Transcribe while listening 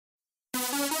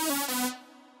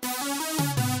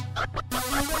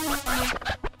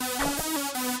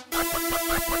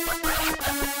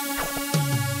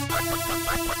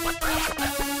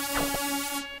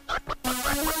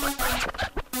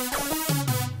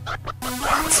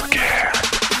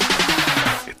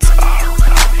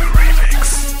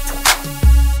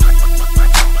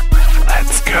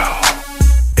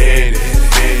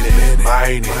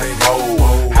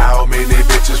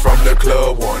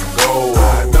club wanna go.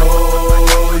 I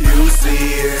know you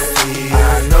see it.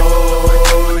 I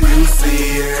know you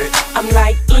see it. I'm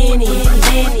like any,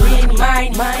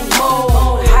 mine,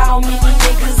 more. How many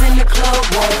niggas in the club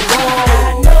won't go?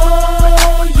 I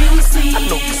know you see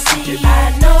it. I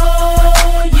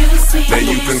know you see it. Now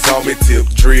you can call me Tip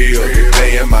Drill,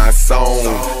 playing my song.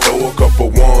 Throw a couple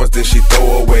ones, then she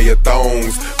throw away her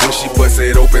thongs. When she bust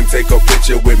it open, take a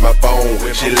picture with my phone.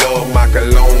 She love my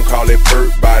cologne, call it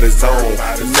Burt by the zone.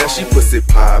 Now she pussy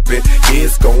poppin', yeah,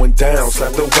 it's going down.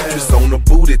 Slap the waitress on the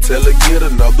booty, tell her get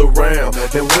another round.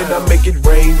 And when I make it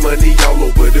rain, money all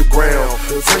over the ground.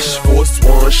 Fresh Force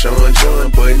One, Sean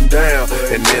John button down.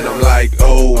 And then I'm like,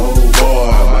 oh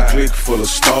boy, my clique full of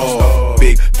stars.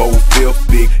 Big 4/5,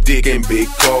 big dick and big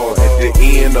cars. At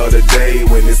the end of the day,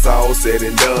 when it's all said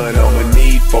and done, I'ma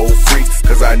need 4 freaks,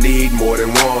 cause I need more than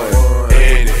one.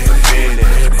 In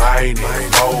it, mine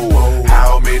it, oh.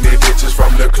 How many bitches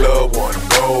from the club wanna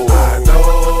go? I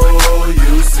know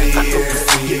you see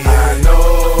it. I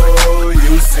know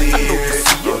you see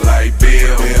it. You're like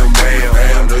Bill, bam,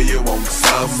 I know you want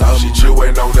some. She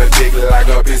chewing on the dick like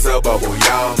a piece of bubble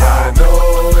yum. I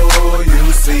know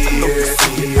you see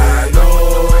it. I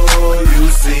know you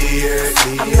see it.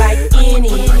 I'm like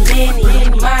any,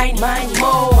 mine,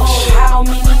 more. How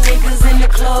many niggas in the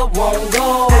club won't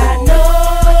go? I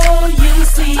know you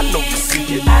see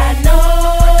it. I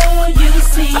know you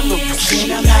see it.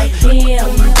 And I'm like, damn,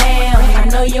 I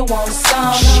know you want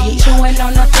some. She chewing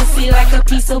on the pussy like a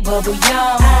piece of bubble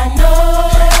yum. I know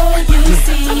you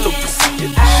see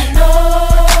it. I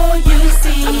know you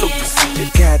see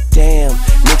it. Goddamn,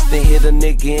 next to hit a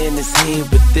nigga in his head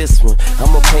with this one.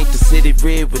 I'ma paint the city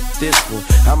red with this one.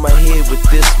 I'ma head with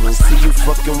this one. See you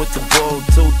fucking with the ball,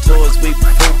 2 toys way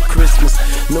before Christmas.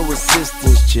 No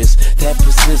assistance, just that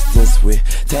persistence with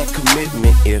that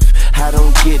commitment. If I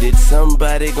don't get it,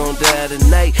 somebody gon' die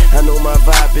tonight. I know my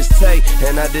vibe is tight,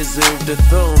 and I deserve the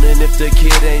throne. And if the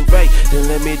kid ain't right, then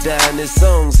let me die in this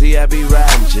song. See, I be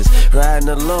riding, just riding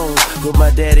alone with my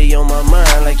daddy on my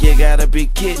mind. Like you gotta be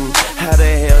kidding. How the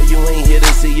hell you ain't here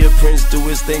to see your prince do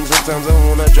his thing? Sometimes I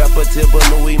wanna drop a tip, but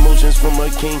no emotions from a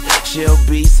king shall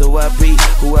be. So I be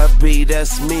who I be,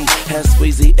 that's me. That's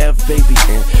Weezy F, baby,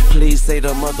 and please say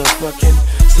the motherfucking.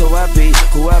 So I be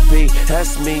who I be,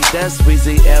 that's me. That's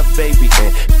Weezy F, baby,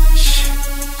 and shh.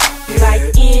 Like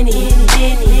any,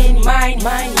 mine,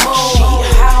 more.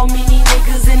 How many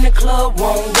niggas in the club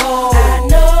won't go? I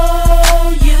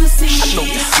know you see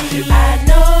it. I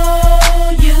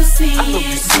know you see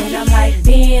it. And I'm like,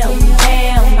 damn,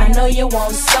 I know you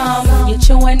want some. You're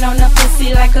chewing on the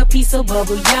pussy like a piece of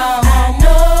bubble yum. I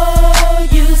know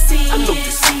you see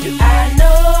it. I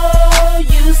know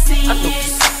you see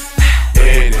it.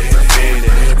 In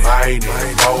it, mine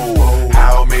it, oh.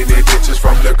 How many bitches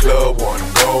from the club wanna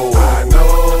go? I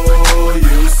know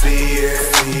you see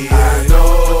it. I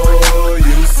know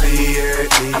you see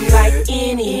it. I'm like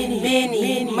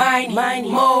any, mine,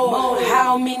 more.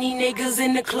 How many niggas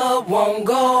in the club won't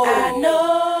go? I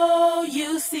know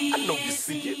you see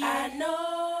it. I know.